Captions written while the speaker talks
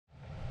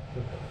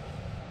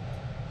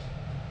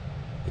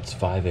It's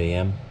 5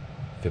 a.m.,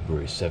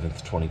 February 7th,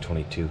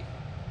 2022.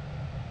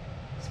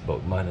 It's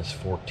about minus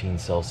 14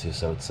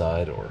 Celsius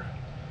outside, or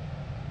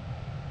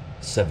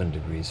 7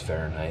 degrees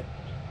Fahrenheit.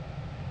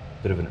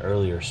 Bit of an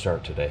earlier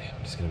start today.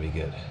 It's gonna be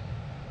good.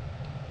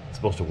 It's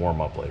supposed to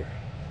warm up later.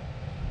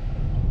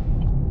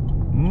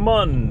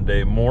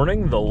 Monday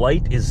morning, the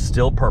light is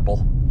still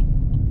purple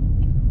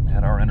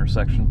at our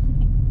intersection.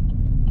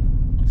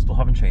 Still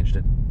haven't changed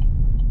it.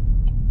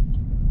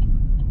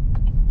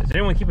 Is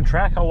anyone keeping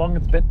track how long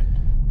it's been?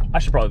 I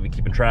should probably be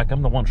keeping track.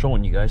 I'm the one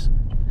showing you guys.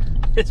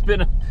 It's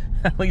been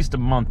at least a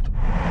month.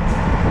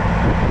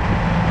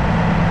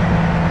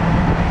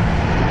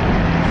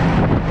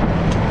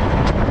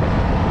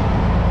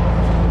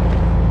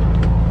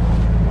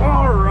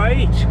 All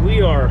right,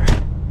 we are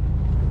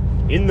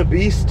in the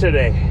beast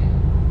today.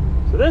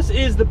 So this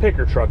is the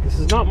picker truck. This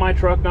is not my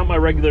truck, not my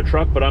regular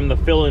truck, but I'm the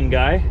fill-in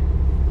guy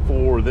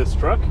for this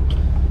truck.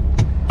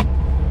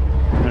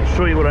 I'm gonna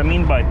show you what I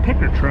mean by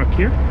picker truck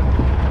here.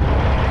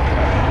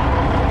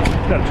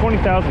 It's got a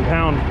 20,000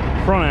 pound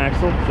front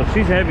axle, so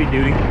she's heavy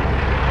duty.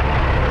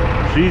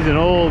 She's an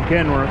old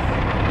Kenworth.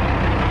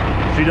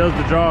 She does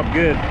the job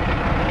good.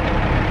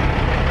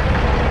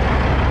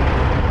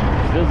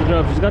 She does the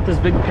job. She's got this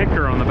big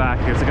picker on the back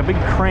here. It's like a big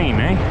crane,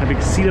 eh? A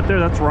big seat up there,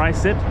 that's where I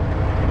sit.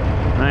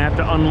 And I have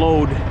to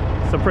unload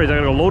some freight. I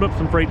gotta go load up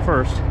some freight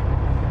first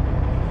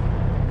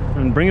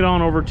and bring it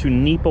on over to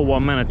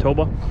Newfoundland,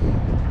 Manitoba,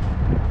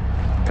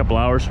 a couple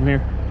hours from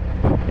here,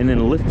 and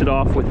then lift it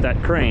off with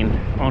that crane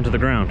onto the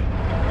ground.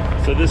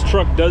 So this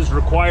truck does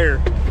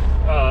require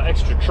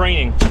extra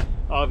training,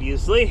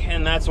 obviously,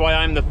 and that's why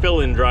I'm the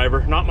fill-in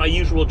driver. Not my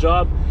usual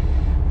job,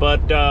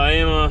 but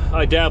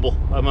I dabble.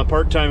 I'm a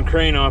part-time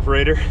crane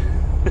operator.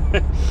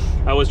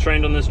 I was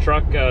trained on this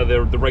truck.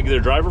 The regular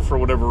driver, for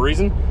whatever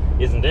reason,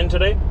 isn't in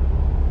today.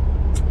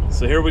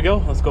 So here we go.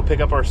 Let's go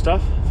pick up our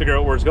stuff, figure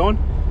out where it's going,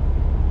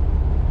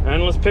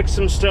 and let's pick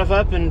some stuff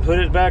up and put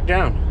it back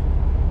down.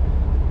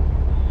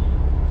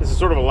 This is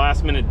sort of a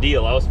last-minute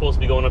deal. I was supposed to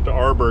be going up to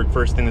Arborg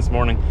first thing this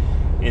morning,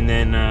 and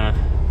then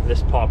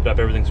this popped up.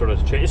 Everything sort of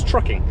changed. It's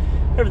trucking.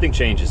 Everything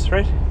changes,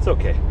 right? It's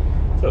okay.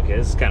 It's okay.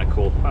 This is kind of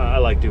cool. I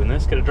like doing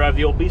this. Gotta drive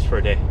the old beast for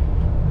a day.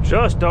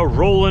 Just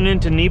rolling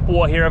into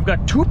Newfoundland here. I've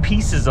got 2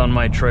 pieces on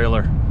my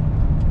trailer.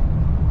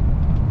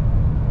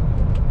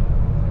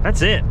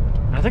 That's it.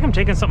 I think I'm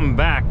taking something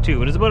back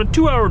too. It is about a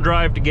 2-hour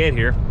drive to get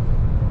here.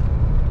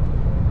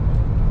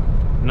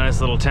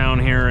 Nice little town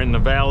here in the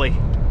valley.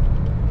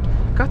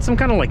 Got some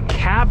kind of like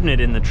cabinet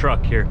in the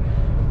truck here.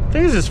 I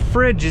think this is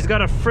fridge. He's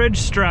got a fridge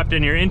strapped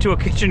in here into a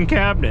kitchen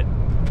cabinet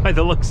by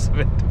the looks of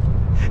it.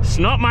 It's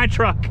not my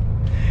truck.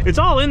 It's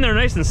all in there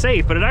nice and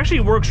safe, but it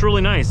actually works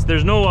really nice.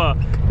 There's no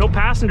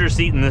passenger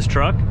seat in this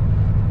truck,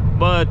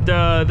 but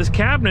this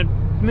cabinet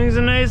makes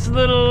a nice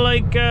little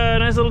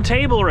nice little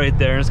table right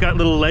there. It's got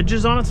little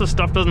ledges on it so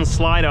stuff doesn't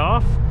slide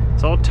off.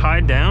 It's all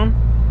tied down.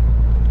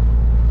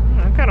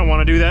 I kind of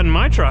want to do that in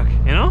my truck,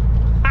 you know?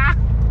 Ha!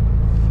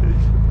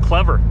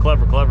 Clever,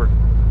 clever, clever.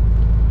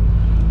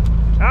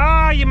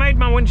 Ah, you made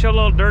my windshield a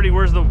little dirty.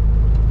 Where's the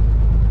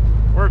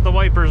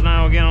wipers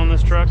now again on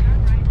this truck?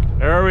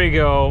 There we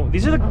go.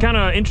 These are the kind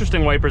of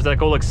interesting wipers that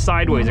go like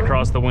sideways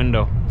across the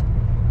window.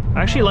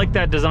 I actually like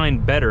that design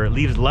better. It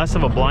leaves less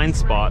of a blind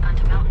spot.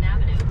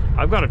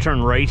 I've got to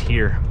turn right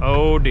here.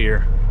 Oh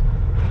dear.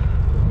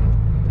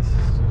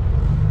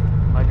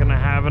 Am I gonna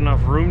have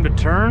enough room to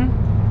turn?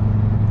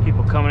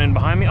 People coming in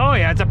behind me. Oh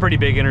yeah, it's a pretty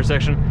big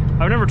intersection.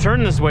 I've never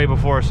turned this way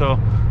before, so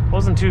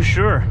wasn't too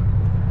sure.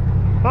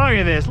 Look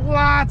at this,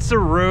 lots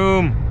of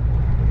room.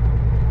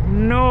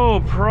 No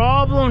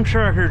problem,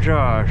 Trucker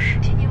Josh.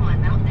 Continue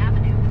on Mountain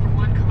Avenue for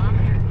 1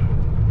 kilometer.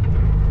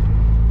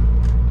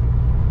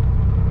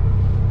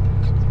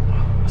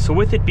 So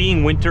with it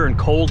being winter and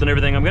cold and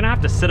everything, I'm gonna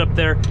have to sit up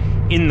there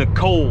in the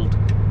cold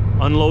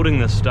unloading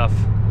this stuff.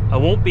 I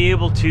won't be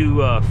able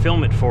to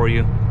film it for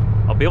you.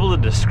 I'll be able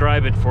to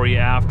describe it for you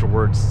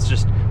afterwards. It's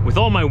just with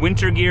all my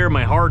winter gear,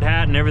 my hard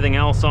hat and everything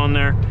else on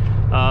there,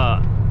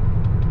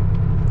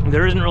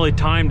 there isn't really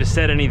time to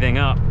set anything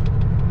up.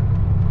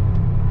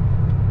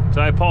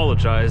 So I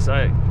apologize.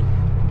 It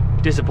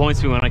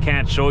disappoints me when I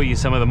can't show you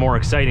some of the more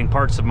exciting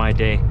parts of my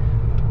day.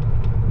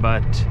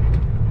 But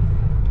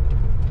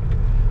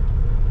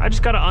I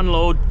just gotta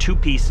unload 2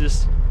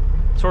 pieces.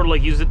 Sort of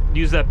like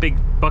use that big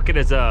bucket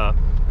as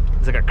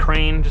like a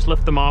crane. Just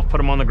lift them off, put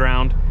them on the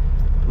ground,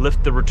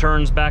 lift the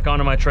returns back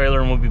onto my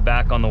trailer, and we'll be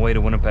back on the way to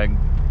Winnipeg.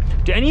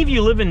 Do any of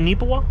you live in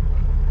Newfoundland?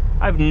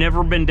 I've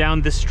never been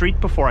down this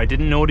street before. I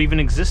didn't know it even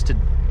existed.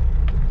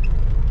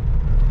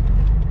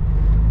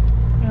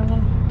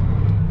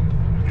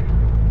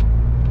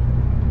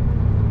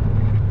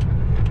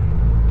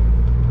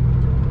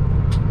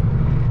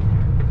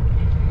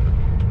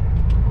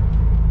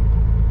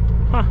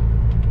 Huh.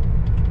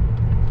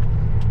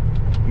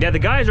 Yeah, the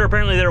guys are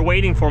apparently there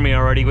waiting for me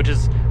already, which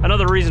is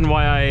another reason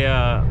why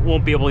I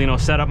won't be able to,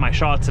 set up my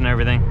shots and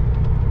everything.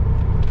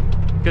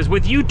 Because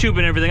with YouTube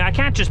and everything, I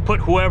can't just put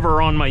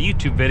whoever on my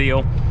YouTube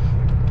video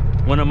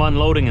when I'm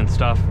unloading and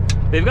stuff.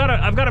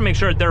 I've got to make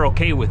sure that they're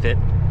okay with it.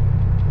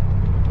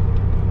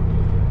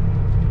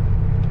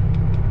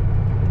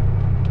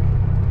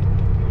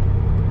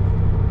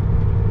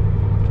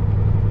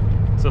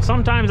 So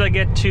sometimes I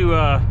get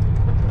to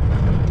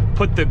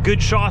put the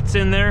good shots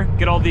in there,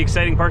 get all the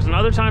exciting parts, and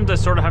other times I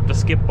sort of have to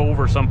skip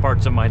over some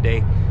parts of my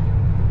day.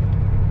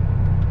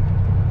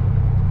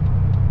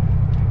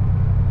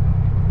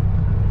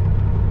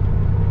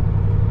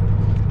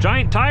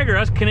 Giant Tiger,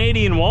 that's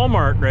Canadian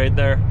Walmart right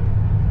there.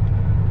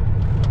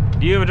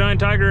 Do you have a Giant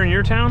Tiger in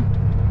your town?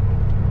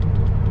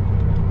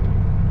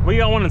 We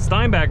got one in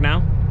Steinbach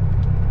now.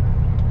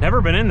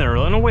 Never been in there.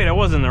 No, wait, I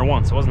was in there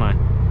once, wasn't I?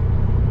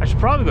 I should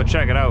probably go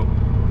check it out.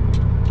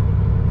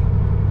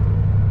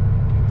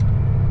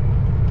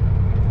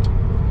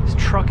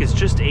 Truck is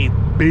just a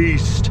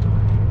beast.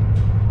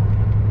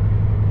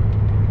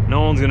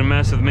 No one's gonna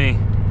mess with me.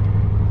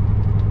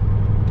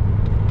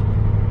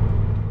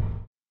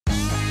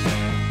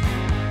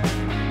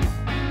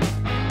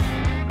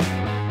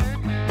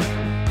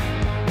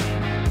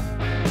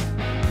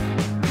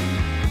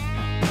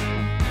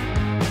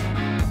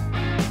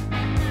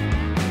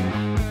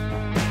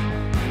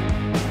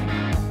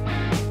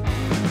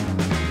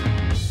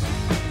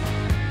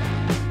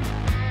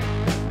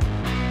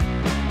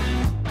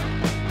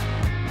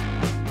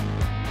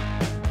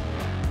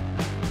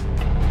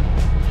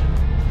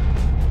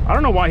 I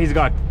don't know why he's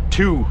got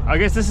two. I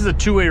guess this is a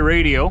two-way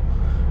radio,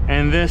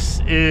 and this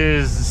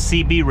is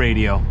CB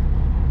radio.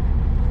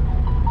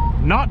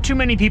 Not too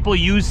many people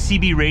use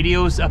CB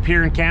radios up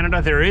here in Canada.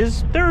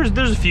 There's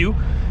a few,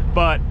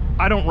 but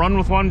I don't run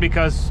with one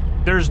because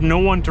there's no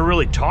one to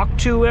really talk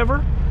to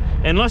ever,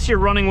 unless you're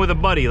running with a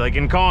buddy, like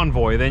in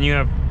convoy. Then you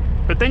have,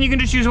 but then you can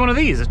just use one of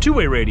these, a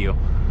two-way radio.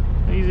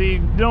 You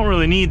don't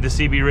really need the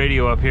CB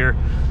radio up here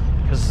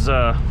because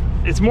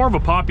it's more of a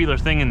popular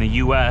thing in the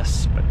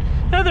US, but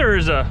now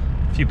there's a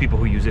few people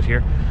who use it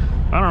here.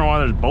 I don't know why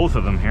there's both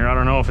of them here. I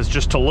don't know if it's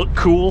just to look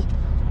cool,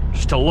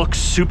 just to look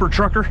super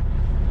trucker.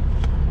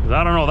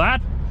 I don't know,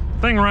 that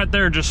thing right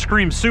there just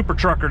screams super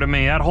trucker to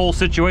me, that whole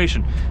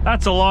situation.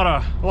 That's a lot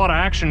of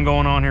action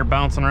going on here,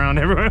 bouncing around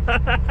everywhere.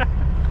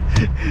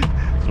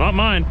 It's not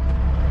mine.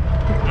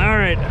 All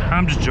right,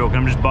 I'm just joking,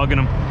 I'm just bugging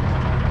them.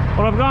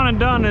 What I've gone and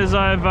done is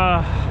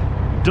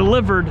I've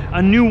delivered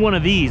a new one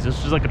of these.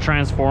 This is like a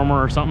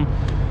transformer or something.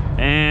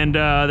 And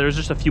there's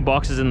just a few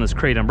boxes in this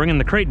crate. I'm bringing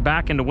the crate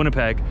back into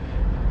Winnipeg,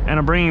 and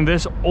I'm bringing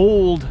this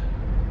old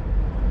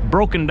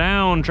broken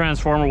down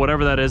transformer,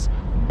 whatever that is,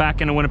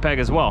 back into Winnipeg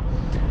as well.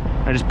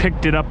 I just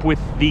picked it up with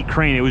the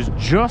crane. It was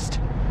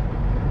just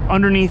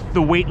underneath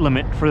the weight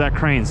limit for that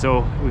crane,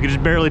 so we could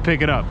just barely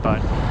pick it up,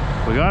 but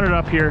we got it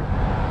up here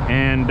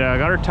and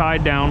got her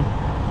tied down.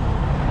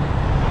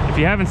 If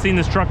you haven't seen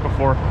this truck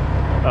before,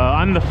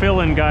 I'm the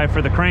fill-in guy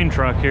for the crane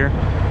truck here,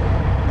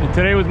 and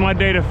today was my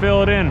day to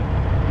fill it in,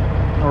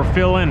 or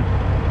fill in.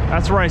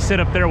 That's where I sit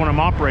up there when I'm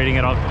operating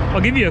it. I'll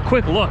give you a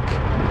quick look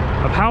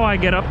of how I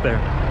get up there,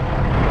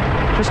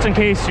 just in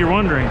case you're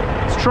wondering.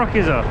 This truck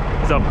is a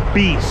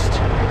beast.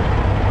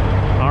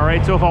 All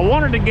right, so if I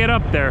wanted to get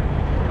up there,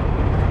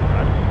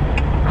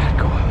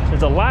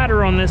 there's a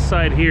ladder on this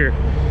side here.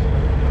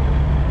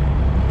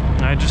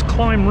 I just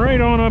climb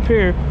right on up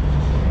here.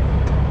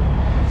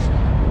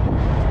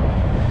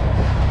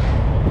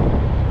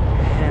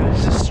 And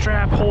there's a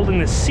strap holding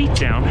the seat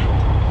down.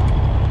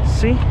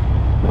 See?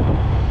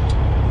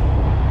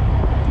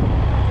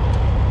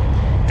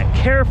 And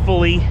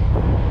carefully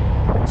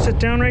sit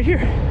down right here.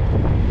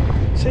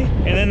 See?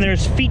 And then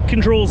there's feet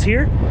controls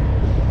here.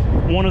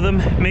 One of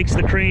them makes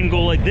the crane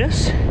go like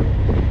this,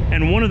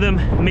 and one of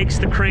them makes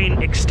the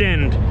crane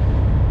extend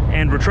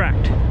and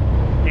retract.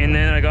 And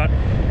then I got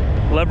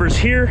levers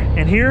here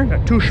and here,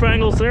 got two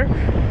spangles there,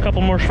 a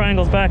couple more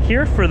spangles back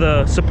here for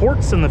the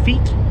supports and the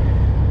feet.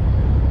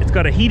 It's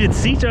got a heated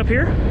seat up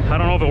here. I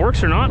don't know if it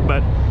works or not,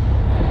 but,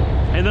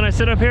 and then I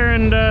sit up here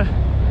and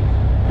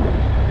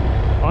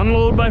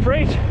unload my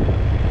freight,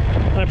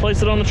 and I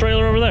place it on the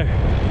trailer over there.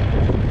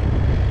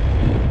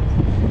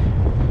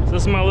 So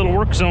this is my little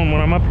work zone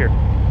when I'm up here.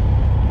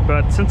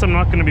 But since I'm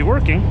not going to be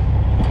working,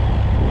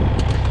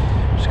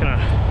 I'm just going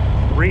to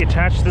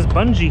reattach this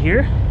bungee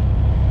here.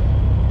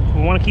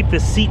 We want to keep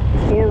this seat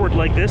forward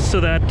like this so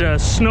that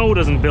snow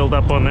doesn't build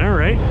up on there,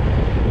 right?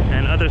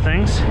 And other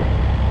things.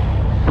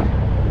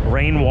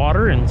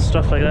 Rainwater and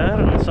stuff like that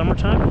in the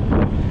summertime.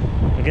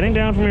 And getting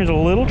down from here is a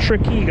little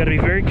tricky. You got to be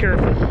very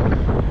careful.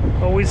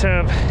 Always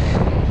have,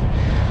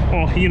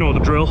 well, you know the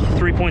drill.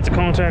 3 points of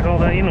contact, all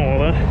that, you know all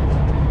that.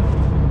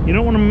 You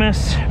don't want to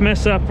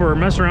mess up or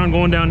mess around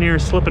going down here,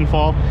 slip and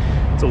fall.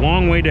 It's a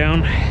long way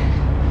down,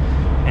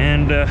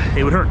 and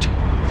it would hurt.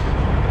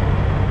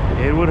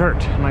 It would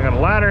hurt. And I got a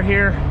ladder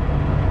here.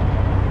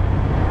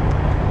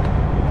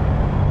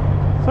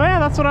 So yeah,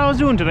 that's what I was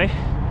doing today.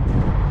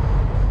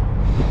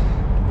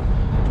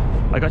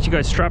 I got you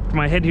guys strapped to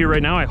my head here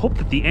right now. I hope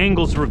that the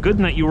angles were good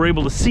and that you were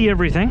able to see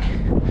everything.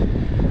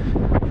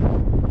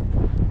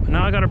 But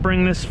now I got to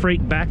bring this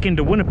freight back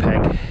into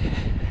Winnipeg.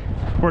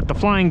 We're at the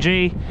Flying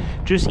J,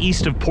 just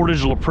east of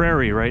Portage La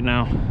Prairie right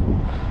now.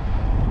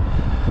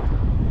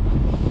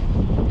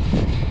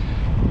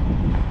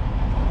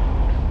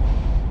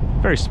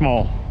 very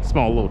small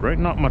load, right?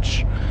 Not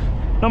much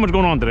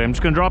going on today. I'm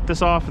just gonna drop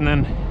this off and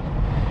then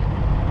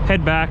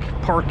head back,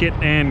 park it,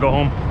 and go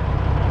home.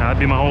 That'd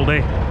be my whole day.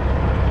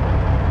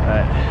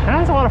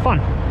 That's a lot of fun.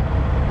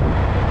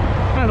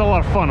 That's a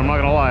lot of fun, I'm not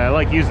gonna lie. I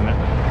like using it.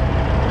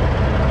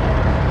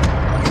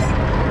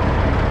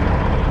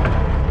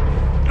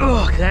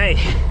 Okay.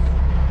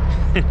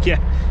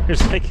 Yeah,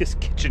 there's like this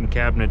kitchen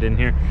cabinet in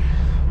here,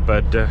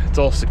 but it's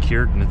all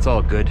secured and it's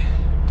all good.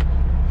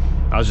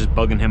 I was just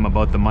bugging him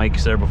about the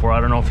mics there before.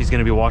 I don't know if he's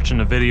gonna be watching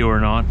the video or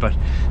not, but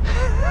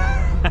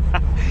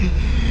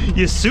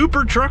you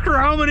super trucker,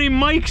 how many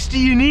mics do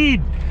you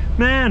need?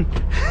 Man,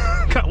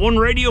 got one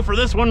radio for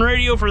this, one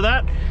radio for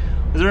that.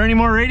 Is there any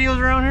more radios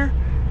around here?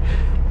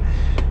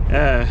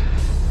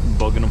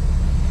 Bugging them.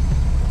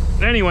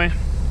 Anyway,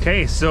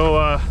 okay,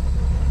 so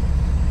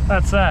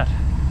that's that.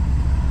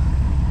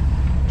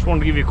 Just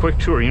wanted to give you a quick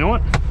tour. You know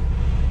what?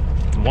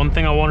 One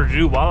thing I wanted to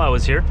do while I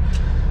was here,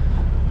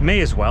 may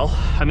as well.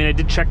 I mean, I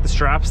did check the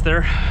straps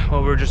there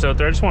while we were just out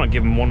there. I just want to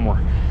give them one more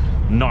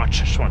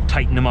notch. I just want to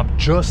tighten them up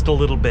just a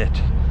little bit,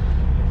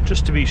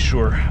 just to be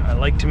sure. I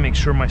like to make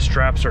sure my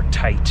straps are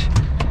tight.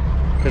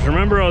 Because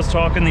remember I was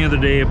talking the other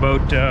day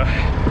about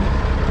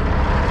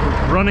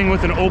running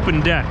with an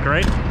open deck,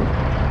 right?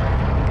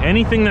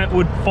 Anything that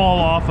would fall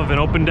off of an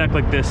open deck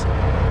like this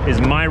is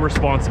my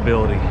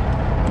responsibility.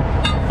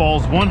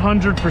 Falls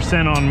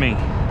 100% on me.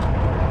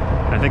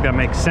 I think that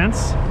makes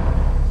sense.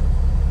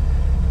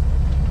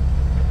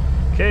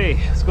 Okay,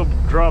 let's go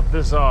drop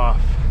this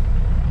off.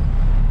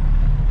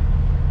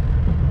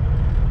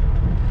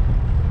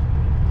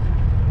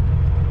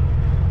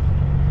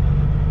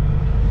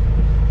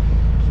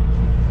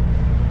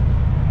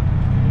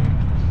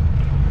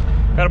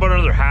 Got about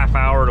another half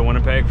hour to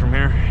Winnipeg from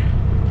here.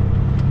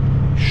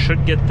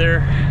 Should get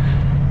there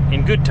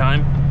in good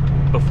time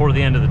before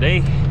the end of the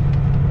day.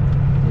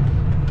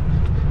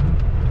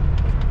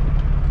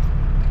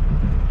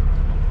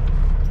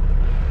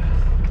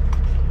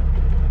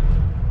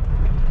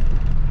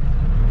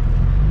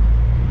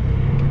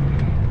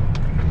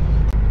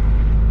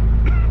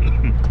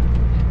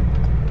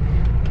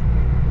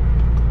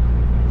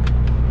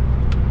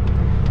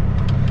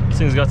 This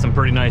thing's got some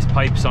pretty nice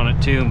pipes on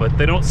it too, but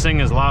they don't sing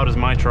as loud as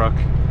my truck.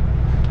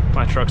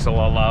 My truck's a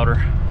lot louder.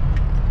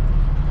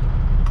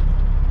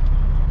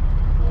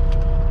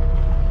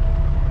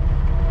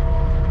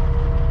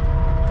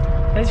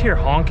 You guys hear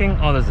honking?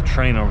 Oh, there's a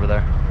train over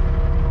there.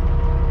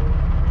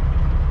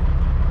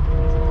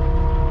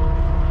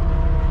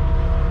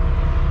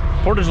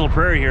 Portage La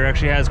Prairie here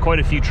actually has quite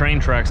a few train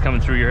tracks coming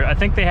through here. I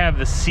think they have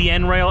the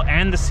CN rail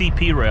and the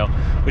CP rail,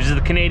 which is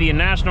the Canadian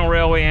National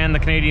Railway and the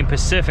Canadian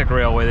Pacific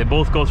Railway. They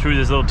both go through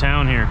this little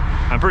town here.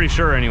 I'm pretty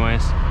sure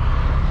anyways.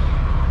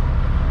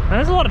 And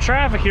there's a lot of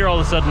traffic here all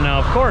of a sudden now,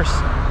 of course.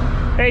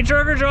 Hey,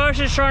 Trucker Josh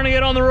is trying to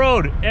get on the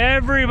road.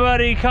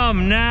 Everybody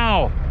come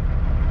now.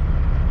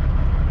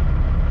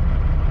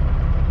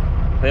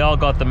 They all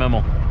got the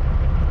memo.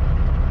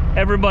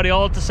 Everybody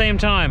all at the same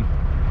time.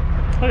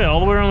 Look at it, all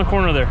the way around the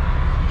corner there.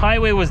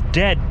 Highway was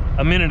dead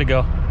a minute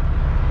ago.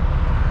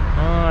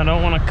 I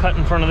don't want to cut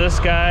in front of this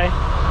guy.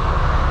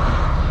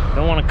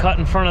 Don't want to cut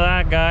in front of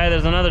that guy.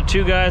 There's another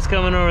two guys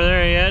coming over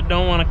there yet.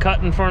 Don't want to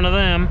cut in front of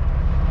them.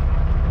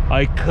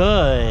 I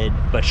could,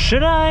 but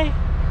should I?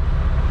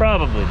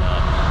 Probably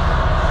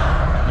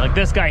not. Like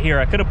this guy here,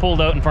 I could have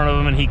pulled out in front of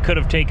him and he could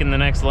have taken the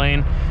next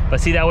lane. But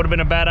see, that would have been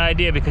a bad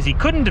idea because he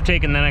couldn't have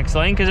taken the next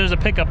lane because there's a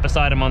pickup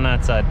beside him on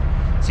that side.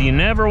 So you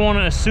never want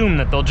to assume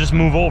that they'll just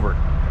move over.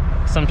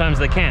 Sometimes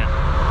they can't.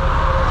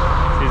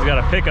 See, he's got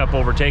a pickup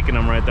overtaking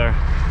him right there.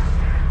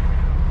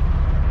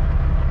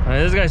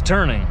 This guy's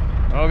turning.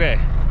 Okay.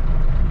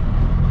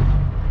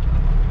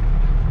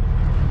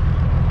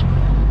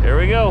 Here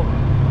we go.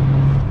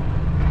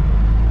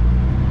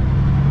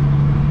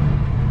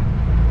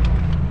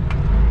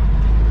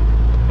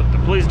 Put the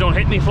please don't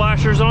hit me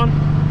flashers on.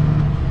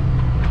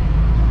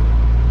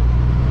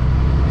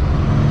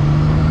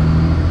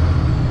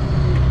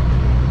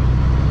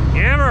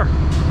 Hammer!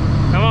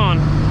 Come on.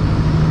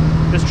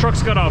 This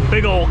truck's got a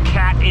big old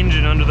cat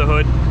engine under the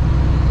hood.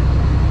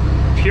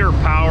 Pure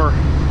power.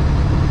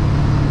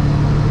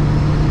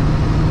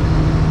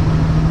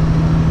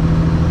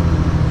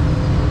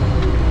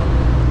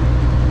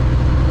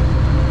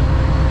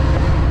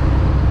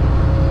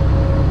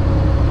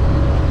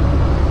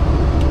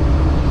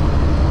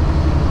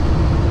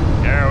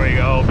 There we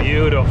go.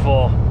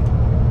 Beautiful.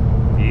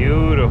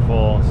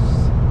 Beautiful.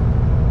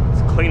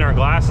 Let's clean our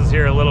glasses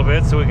here a little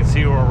bit so we can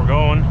see where we're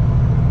going.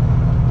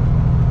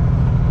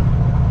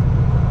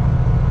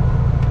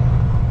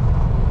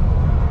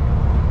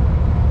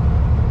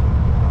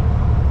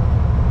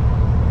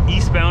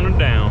 Eastbound and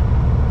down.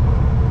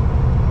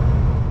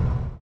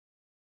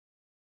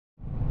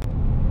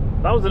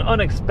 That was an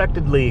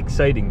unexpectedly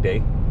exciting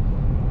day.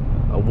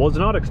 I was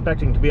not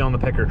expecting to be on the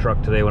picker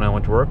truck today when I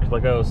went to work.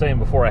 Like I was saying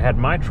before, I had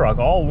my truck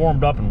all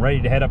warmed up and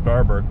ready to head up to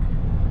Arborg.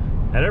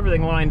 Had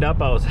everything lined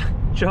up. I was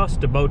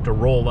just about to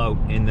roll out,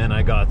 and then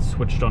I got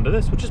switched onto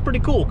this, which is pretty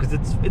cool because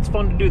it's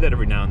fun to do that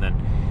every now and then.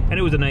 And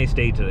it was a nice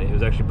day today. It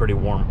was actually pretty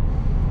warm,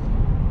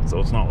 so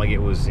it's not like it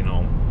was, you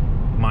know,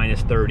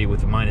 minus 30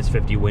 with a minus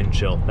 50 wind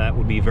chill. That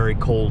would be very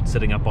cold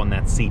sitting up on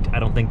that seat. I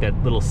don't think that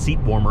little seat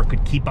warmer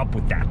could keep up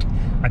with that.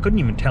 I couldn't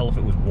even tell if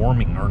it was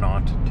warming or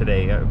not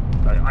today.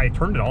 I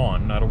turned it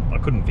on. I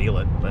couldn't feel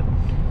it, but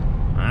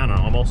I don't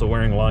know. I'm also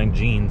wearing lined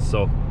jeans,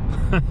 so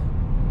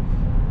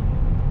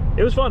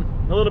it was fun.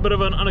 A little bit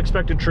of an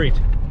unexpected treat,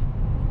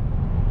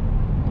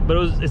 but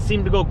it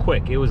seemed to go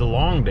quick. It was a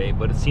long day,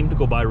 but it seemed to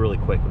go by really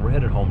quick, and we're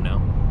headed home now.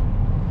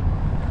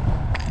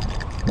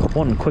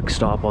 One quick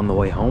stop on the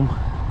way home.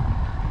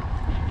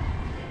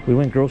 We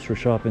went grocery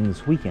shopping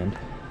this weekend.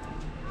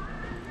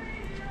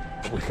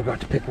 We forgot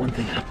to pick one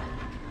thing up.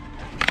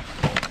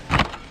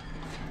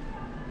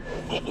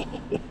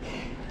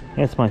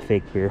 That's my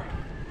fake beer.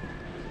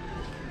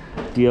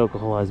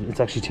 De-alcoholized. It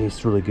actually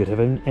tastes really good. Have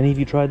any of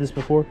you tried this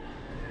before?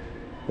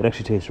 It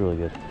actually tastes really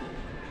good.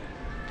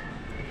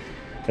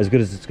 As good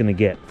as it's gonna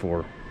get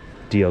for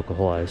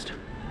de-alcoholized.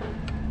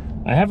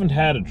 I haven't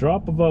had a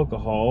drop of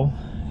alcohol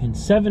in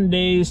 7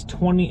 days,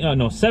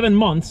 7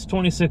 months,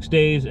 26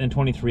 days, and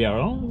 23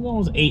 hours.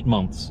 Almost 8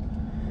 months.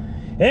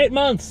 8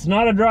 months,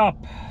 not a drop.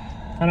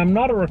 And I'm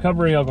not a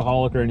recovering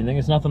alcoholic or anything.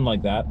 It's nothing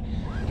like that.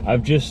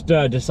 I've just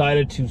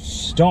decided to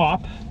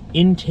stop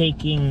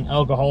intaking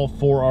alcohol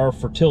for our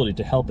fertility,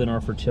 to help in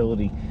our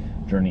fertility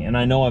journey. And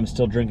I know I'm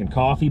still drinking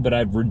coffee, but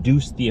I've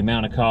reduced the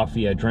amount of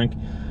coffee I drink.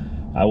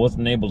 I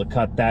wasn't able to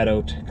cut that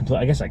out completely.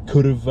 I guess I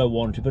could have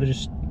wanted to, but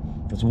it's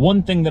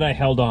one thing that I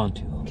held on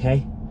to,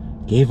 okay?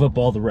 Gave up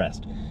all the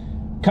rest.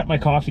 Cut my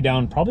coffee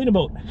down probably to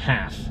about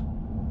half.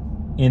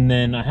 And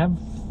then I have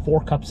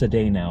 4 cups a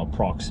day now,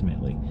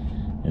 approximately.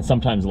 And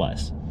sometimes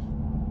less,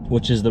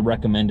 which is the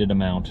recommended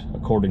amount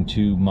according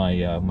to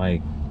my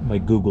my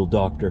Google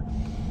doctor,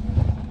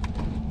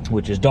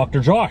 which is Dr.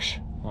 Josh.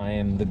 I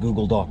am the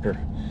Google doctor.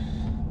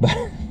 But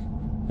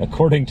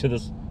according to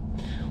this,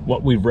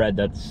 what we've read,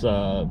 that's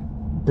a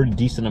pretty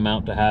decent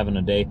amount to have in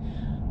a day.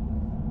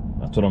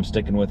 That's what I'm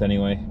sticking with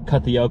anyway.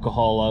 Cut the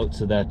alcohol out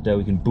so that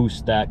we can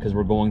boost that, because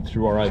we're going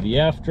through our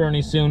IVF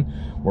journey soon.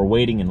 We're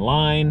waiting in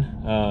line.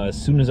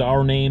 As soon as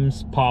our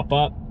names pop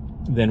up,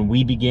 then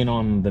we begin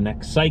on the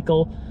next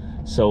cycle.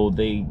 So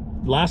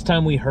last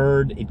time we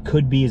heard, it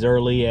could be as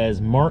early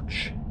as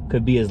March,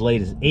 could be as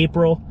late as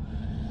April.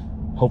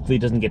 Hopefully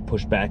it doesn't get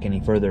pushed back any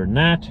further than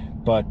that.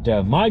 But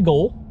my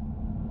goal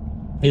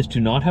is to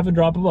not have a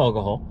drop of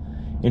alcohol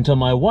until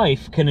my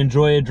wife can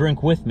enjoy a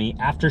drink with me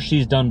after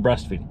she's done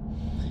breastfeeding.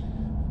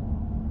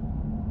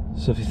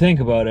 So if you think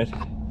about it,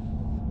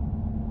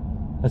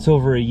 that's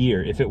over a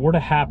year. If it were to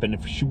happen,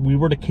 if we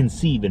were to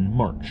conceive in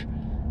March,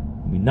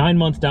 9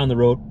 months down the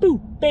road, boo,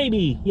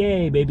 baby,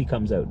 yay, baby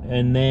comes out.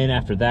 And then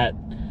after that,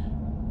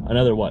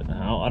 another what?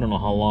 I don't know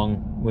how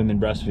long women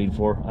breastfeed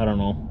for. I don't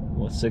know,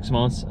 what, 6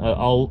 months?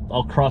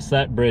 I'll cross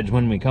that bridge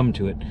when we come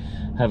to it.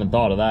 Haven't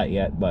thought of that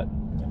yet, but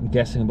I'm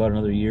guessing about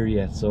another year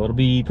yet. So it'll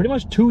be pretty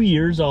much 2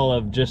 years I'll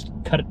have just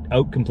cut it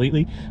out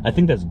completely. I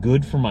think that's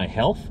good for my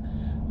health.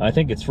 I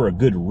think it's for a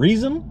good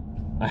reason.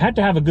 I had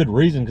to have a good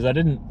reason, because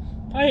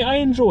I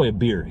enjoy a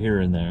beer here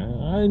and there.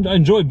 I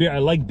enjoy beer. I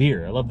like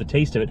beer. I love the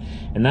taste of it.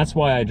 And that's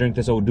why I drink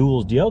this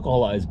O'Doul's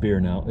de-alcoholized beer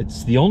now.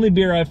 It's the only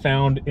beer I've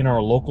found in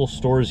our local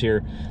stores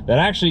here that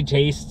actually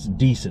tastes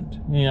decent.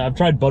 Yeah, I've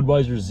tried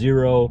Budweiser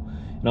Zero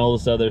and all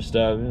this other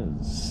stuff.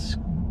 It's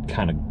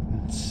kind of,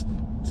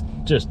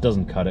 just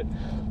doesn't cut it.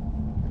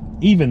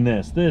 Even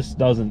this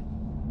doesn't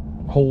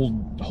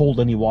hold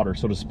any water,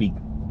 so to speak,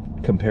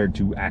 compared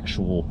to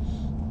actual,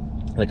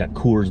 like a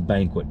Coors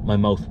Banquet. My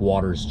mouth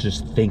waters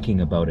just thinking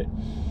about it.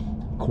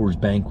 Coors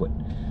Banquet.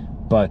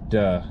 But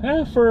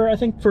I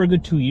think for a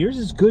good 2 years,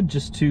 it's good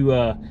just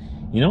to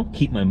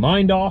keep my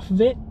mind off of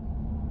it.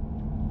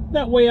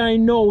 That way I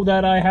know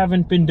that I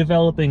haven't been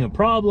developing a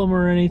problem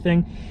or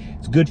anything.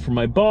 It's good for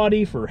my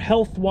body, for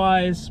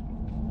health-wise,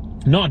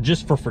 not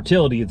just for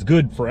fertility. It's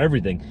good for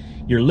everything.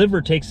 Your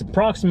liver takes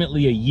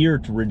approximately a year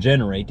to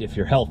regenerate if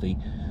you're healthy.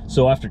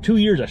 So after 2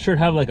 years, I should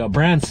have like a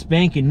brand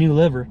spanking new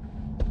liver,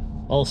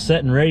 all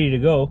set and ready to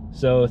go.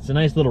 So it's a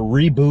nice little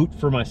reboot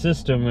for my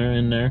system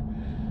in there.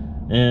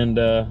 And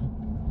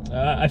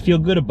I feel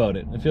good about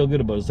it. I feel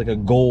good about it. It's like a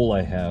goal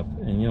I have.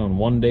 And and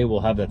one day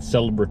we'll have that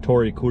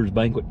celebratory Coors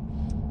Banquet.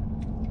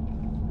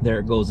 There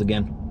it goes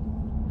again.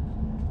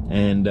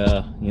 And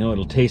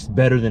it'll taste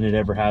better than it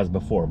ever has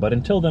before. But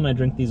until then, I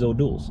drink these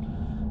O'Doul's.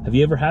 Have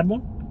you ever had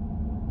one?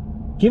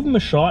 Give them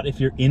a shot if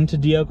you're into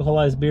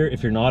de-alcoholized beer.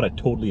 If you're not, I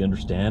totally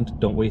understand.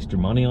 Don't waste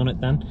your money on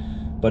it then.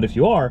 But if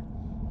you are,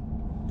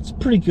 it's a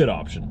pretty good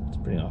option. It's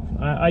pretty option.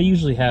 I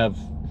usually have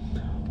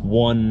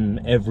one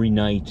every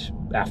night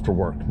after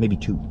work, maybe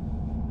 2.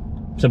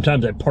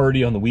 Sometimes I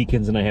party on the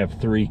weekends and I have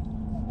 3.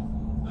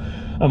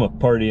 I'm a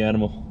party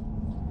animal.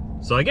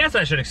 So I guess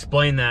I should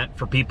explain that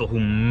for people who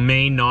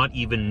may not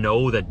even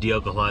know that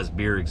de-alcoholized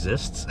beer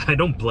exists. I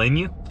don't blame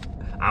you.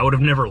 I would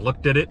have never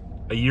looked at it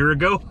a year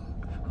ago.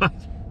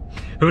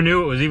 Who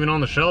knew it was even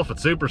on the shelf at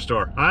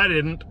Superstore? I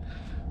didn't.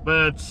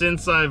 But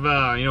since I've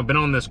you know, been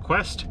on this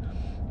quest,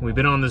 we've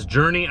been on this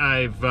journey,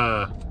 I've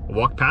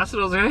walked past it.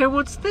 I was like, hey,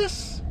 what's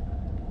this?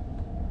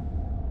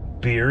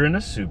 Beer in a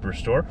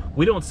superstore.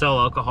 We don't sell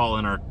alcohol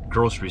in our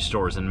grocery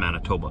stores in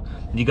Manitoba.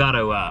 You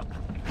gotta,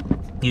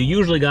 you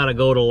usually gotta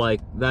go to,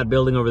 like, that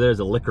building over there is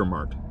a liquor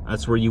mart.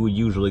 That's where you would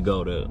usually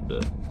go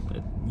to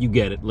you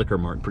get it, liquor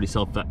mart, pretty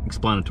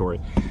self-explanatory.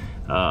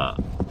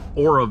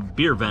 Or a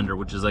beer vendor,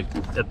 which is like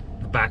at the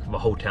back of a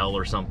hotel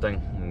or something.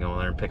 You can go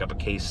there and pick up a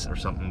case or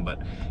something. But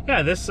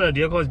yeah, this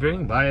de-alcoholized beer you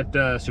can buy at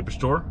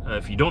Superstore.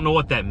 If you don't know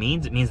what that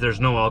means, it means there's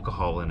no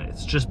alcohol in it.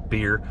 It's just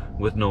beer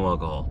with no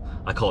alcohol.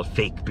 I call it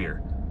fake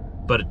beer.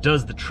 But it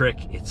does the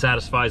trick. It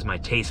satisfies my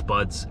taste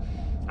buds.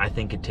 I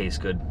think it tastes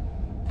good.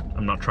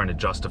 I'm not trying to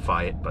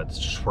justify it, but it's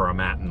just where I'm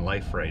at in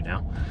life right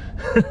now.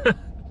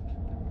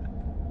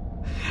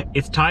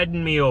 It's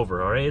tiding me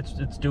over, all right?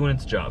 It's doing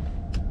its job.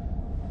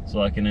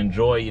 So I can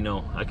enjoy, you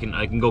know, I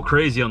can go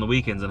crazy on the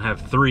weekends and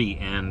have 3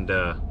 and,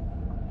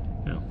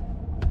 you know,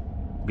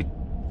 be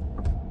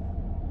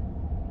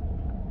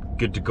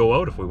good to go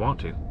out if we want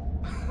to.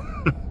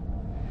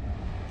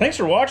 Thanks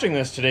for watching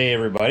this today,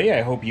 everybody.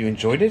 I hope you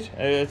enjoyed it.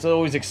 It's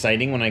always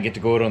exciting when I get to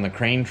go out on the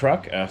crane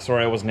truck.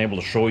 Sorry I wasn't able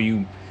to show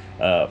you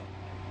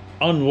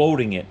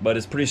unloading it, but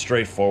it's pretty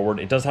straightforward.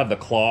 It does have the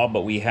claw,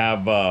 but we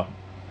have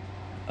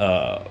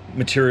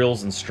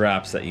materials and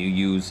straps that you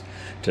use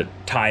to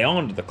tie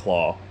onto the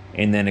claw,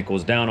 and then it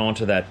goes down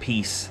onto that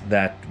piece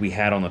that we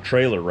had on the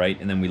trailer, right?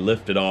 And then we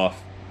lift it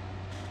off.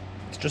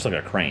 It's just like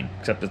a crane,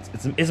 except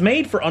it's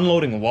made for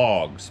unloading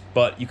logs,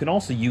 but you can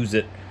also use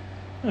it,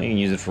 well, you can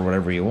use it for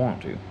whatever you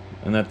want to.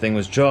 And that thing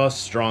was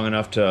just strong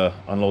enough to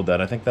unload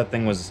that. I think that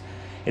thing was,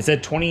 it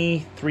said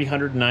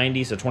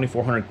 2,390, so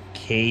 2,400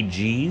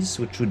 kgs,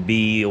 which would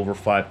be over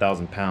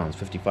 5,000 pounds,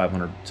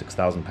 5,500,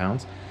 6,000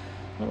 pounds.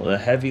 A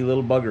heavy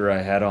little bugger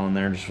I had on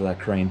there just for that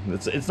crane.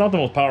 It's not the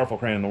most powerful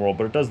crane in the world,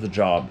 but it does the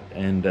job,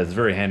 and it's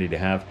very handy to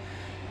have.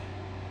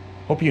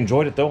 Hope you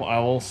enjoyed it, though. I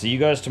will see you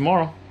guys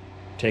tomorrow.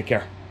 Take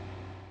care.